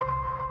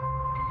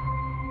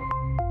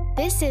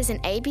This is an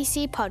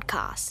ABC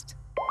podcast.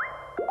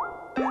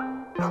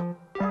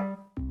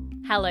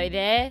 Hello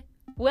there.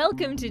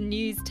 Welcome to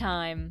News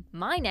Time.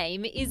 My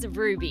name is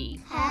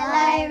Ruby.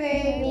 Hello,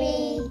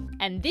 Ruby.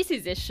 And this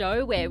is a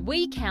show where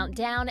we count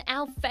down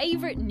our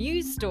favourite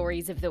news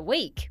stories of the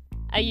week.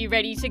 Are you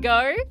ready to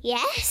go?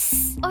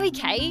 Yes.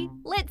 Okay,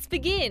 let's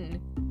begin.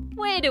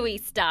 Where do we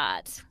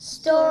start?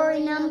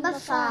 Story number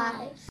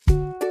 5.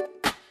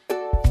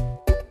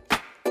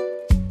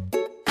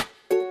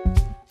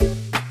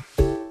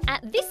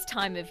 At this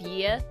time of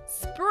year,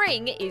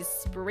 spring is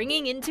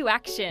springing into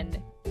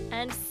action.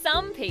 And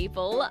some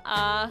people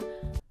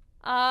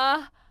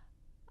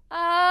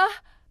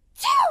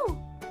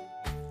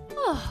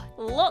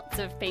lots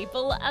of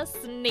people are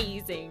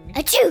sneezing.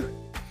 Achoo!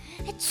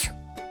 Achoo!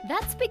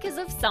 That's because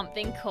of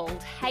something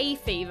called hay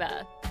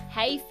fever.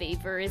 Hay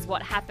fever is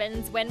what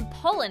happens when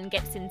pollen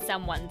gets in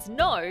someone's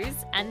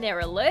nose and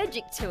they're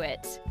allergic to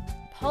it.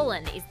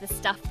 Pollen is the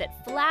stuff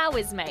that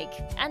flowers make,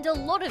 and a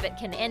lot of it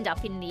can end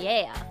up in the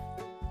air.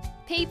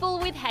 People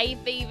with hay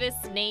fever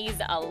sneeze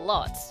a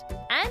lot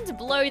and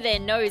blow their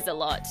nose a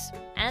lot,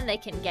 and they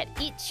can get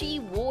itchy,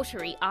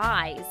 watery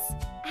eyes.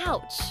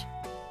 Ouch!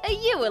 Are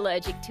you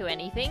allergic to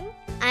anything?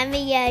 I'm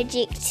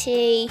allergic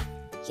to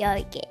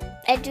yogurt.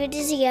 Edward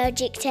is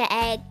allergic to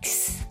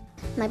eggs.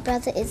 My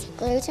brother is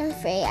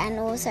gluten-free and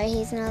also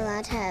he's not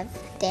allowed to have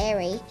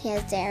dairy. He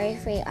has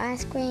dairy-free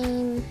ice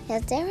cream. He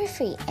has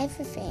dairy-free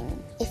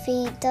everything. If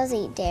he does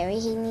eat dairy,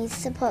 he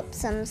needs to put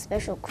some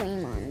special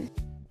cream on.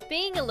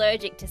 Being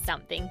allergic to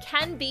something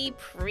can be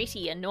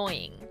pretty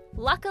annoying.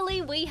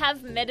 Luckily, we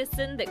have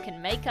medicine that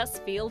can make us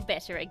feel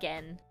better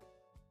again.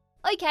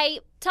 Okay,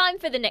 time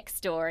for the next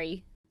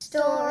story.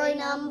 Story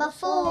number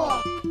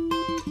 4.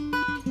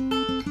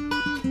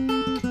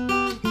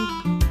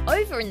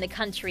 Over in the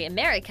country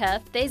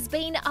America, there's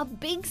been a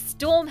big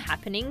storm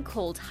happening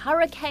called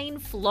Hurricane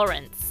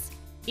Florence.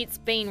 It's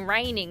been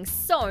raining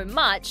so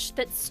much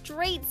that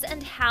streets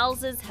and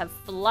houses have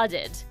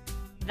flooded.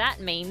 That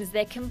means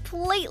they're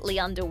completely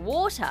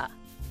underwater.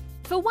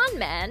 For one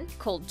man,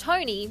 called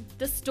Tony,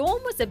 the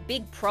storm was a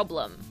big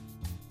problem.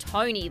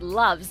 Tony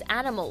loves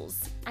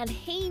animals, and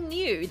he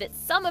knew that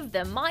some of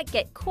them might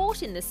get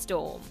caught in the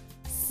storm.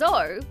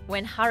 So,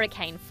 when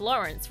Hurricane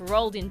Florence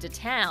rolled into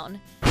town,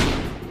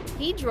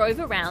 he drove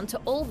around to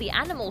all the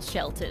animal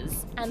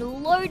shelters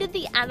and loaded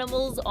the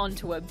animals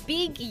onto a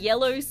big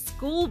yellow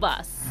school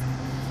bus.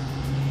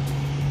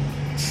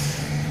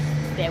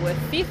 There were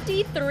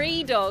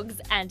 53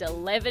 dogs and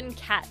 11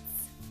 cats.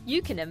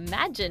 You can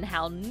imagine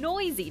how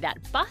noisy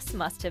that bus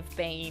must have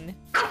been.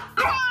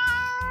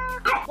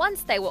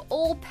 Once they were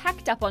all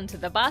packed up onto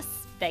the bus,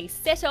 they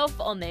set off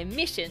on their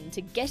mission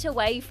to get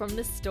away from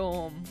the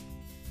storm.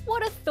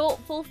 What a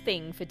thoughtful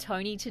thing for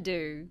Tony to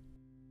do.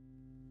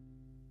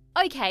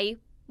 Okay,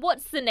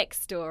 what's the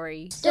next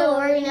story?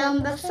 Story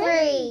number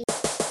 3.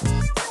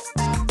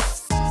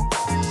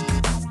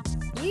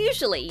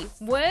 Usually,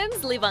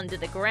 worms live under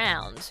the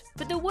ground,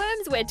 but the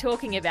worms we're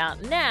talking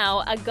about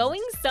now are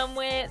going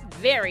somewhere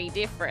very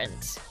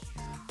different.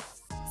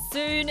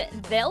 Soon,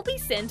 they'll be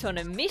sent on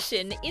a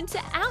mission into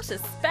outer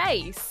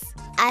space.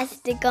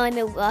 As they go on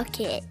a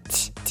rocket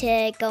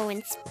to go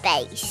in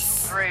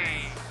space. 3,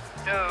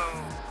 2,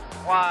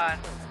 1.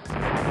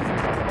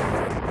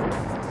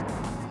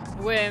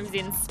 Worms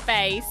in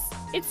space.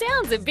 It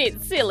sounds a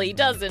bit silly,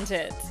 doesn't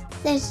it?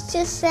 Let's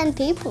just send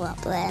people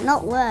up there,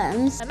 not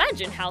worms.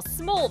 Imagine how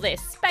small their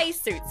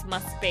spacesuits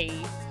must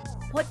be.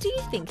 What do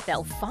you think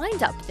they'll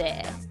find up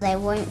there? They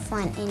won't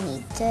find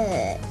any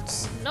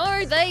dirt.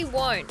 No, they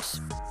won't.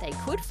 They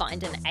could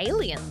find an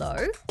alien,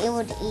 though. It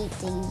would eat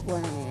these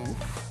worms.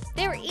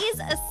 There is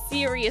a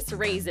serious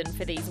reason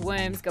for these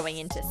worms going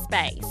into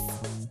space.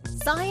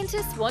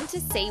 Scientists want to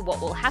see what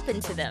will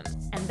happen to them,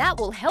 and that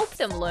will help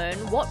them learn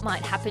what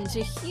might happen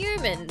to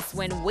humans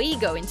when we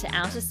go into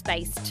outer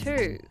space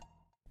too.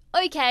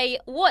 Okay,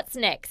 what's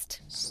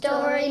next?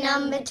 Story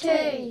number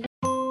 2.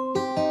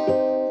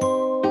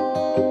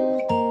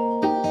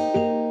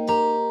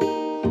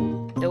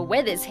 The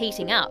weather's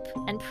heating up,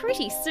 and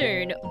pretty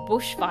soon,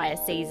 bushfire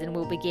season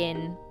will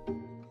begin.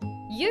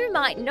 You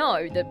might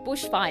know that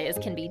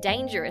bushfires can be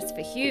dangerous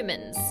for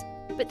humans,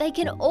 but they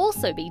can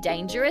also be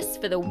dangerous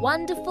for the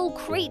wonderful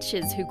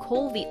creatures who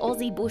call the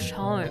Aussie bush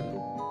home.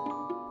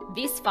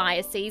 This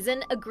fire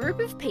season, a group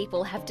of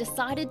people have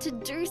decided to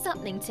do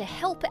something to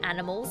help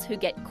animals who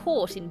get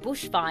caught in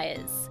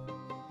bushfires.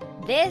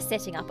 They're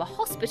setting up a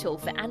hospital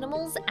for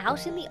animals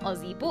out in the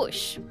Aussie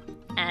bush.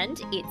 And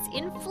it's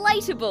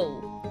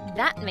inflatable.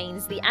 That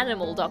means the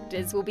animal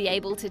doctors will be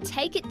able to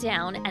take it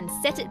down and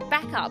set it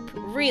back up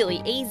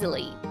really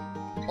easily.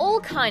 All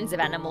kinds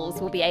of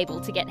animals will be able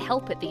to get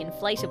help at the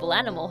inflatable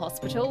animal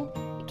hospital.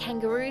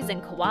 Kangaroos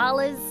and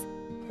koalas,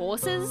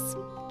 horses,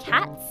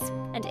 cats,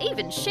 and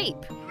even sheep.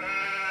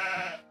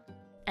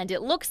 And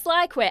it looks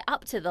like we're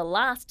up to the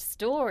last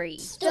story.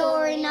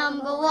 Story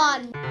number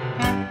 1.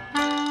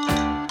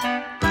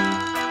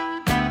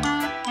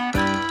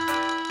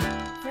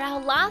 For our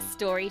last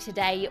story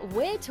today,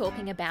 we're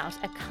talking about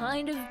a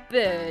kind of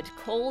bird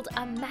called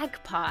a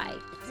magpie.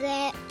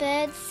 They're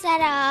birds that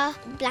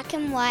are black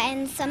and white,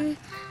 and some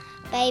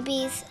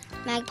babies'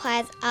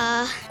 magpies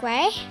are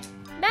grey.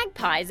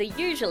 Magpies are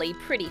usually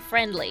pretty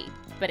friendly,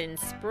 but in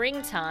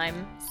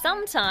springtime,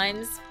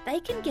 sometimes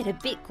they can get a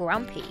bit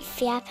grumpy.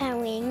 Flap our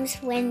wings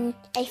when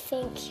they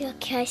think you're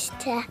close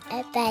to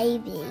their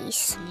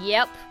babies.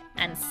 Yep,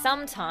 and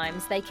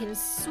sometimes they can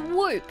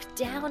swoop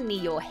down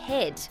near your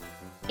head.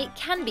 It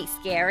can be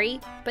scary,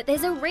 but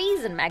there's a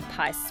reason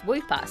magpies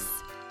swoop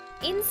us.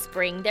 In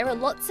spring, there are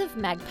lots of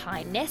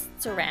magpie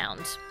nests around.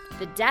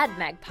 The dad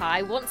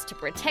magpie wants to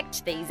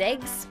protect these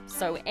eggs,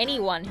 so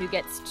anyone who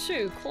gets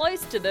too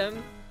close to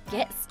them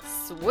gets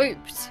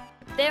swooped.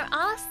 There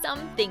are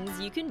some things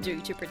you can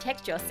do to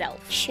protect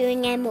yourself.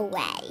 Shooing them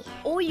away.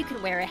 Or you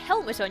can wear a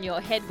helmet on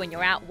your head when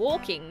you're out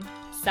walking.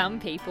 Some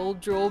people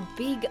draw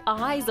big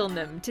eyes on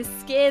them to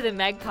scare the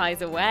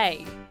magpies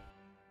away.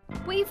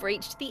 We've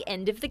reached the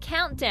end of the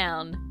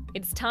countdown.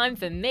 It's time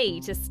for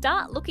me to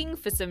start looking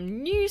for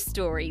some news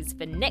stories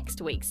for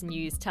next week's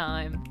news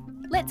time.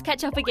 Let's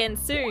catch up again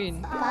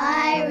soon.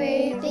 Bye, Ruth.